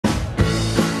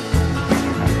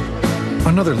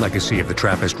Another legacy of the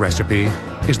Trappist recipe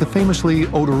is the famously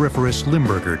odoriferous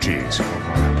Limburger cheese.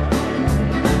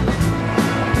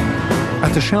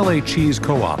 At the Chalet Cheese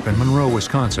Co-op in Monroe,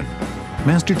 Wisconsin,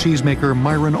 master cheesemaker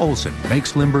Myron Olson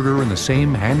makes Limburger in the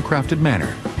same handcrafted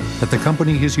manner that the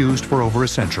company has used for over a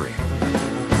century.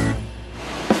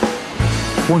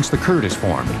 Once the curd is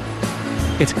formed,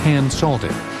 it's hand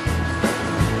salted,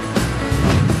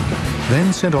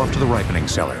 then sent off to the ripening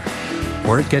cellar,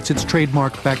 where it gets its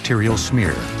trademark bacterial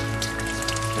smear.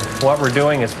 What we're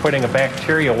doing is putting a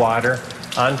bacteria water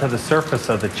onto the surface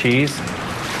of the cheese.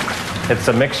 It's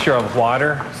a mixture of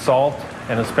water, salt,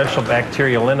 and a special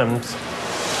bacterial linens,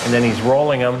 and then he's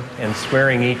rolling them and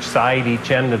smearing each side, each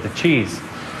end of the cheese.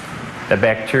 The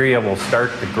bacteria will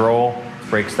start to grow,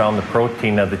 breaks down the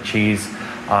protein of the cheese,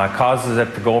 causes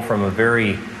it to go from a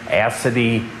very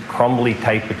acidy, crumbly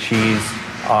type of cheese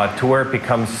to where it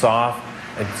becomes soft.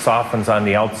 It softens on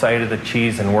the outside of the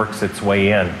cheese and works its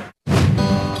way in.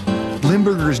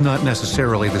 Limburger is not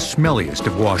necessarily the smelliest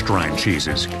of washed rind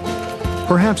cheeses.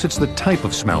 Perhaps it's the type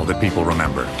of smell that people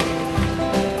remember.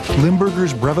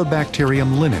 Limburger's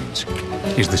Brevibacterium linens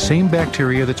is the same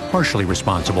bacteria that's partially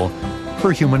responsible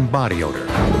for human body odor.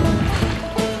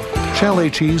 Chalet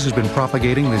cheese has been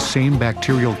propagating this same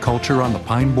bacterial culture on the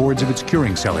pine boards of its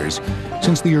curing cellars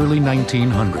since the early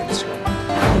 1900s.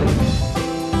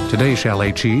 Today,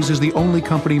 Chalet Cheese is the only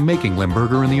company making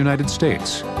Limburger in the United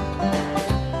States.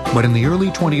 But in the early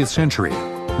 20th century,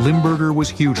 Limburger was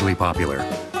hugely popular.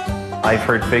 I've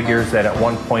heard figures that at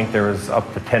one point there was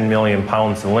up to 10 million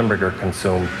pounds of Limburger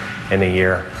consumed in a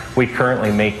year. We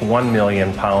currently make 1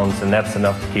 million pounds, and that's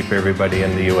enough to keep everybody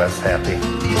in the U.S. happy.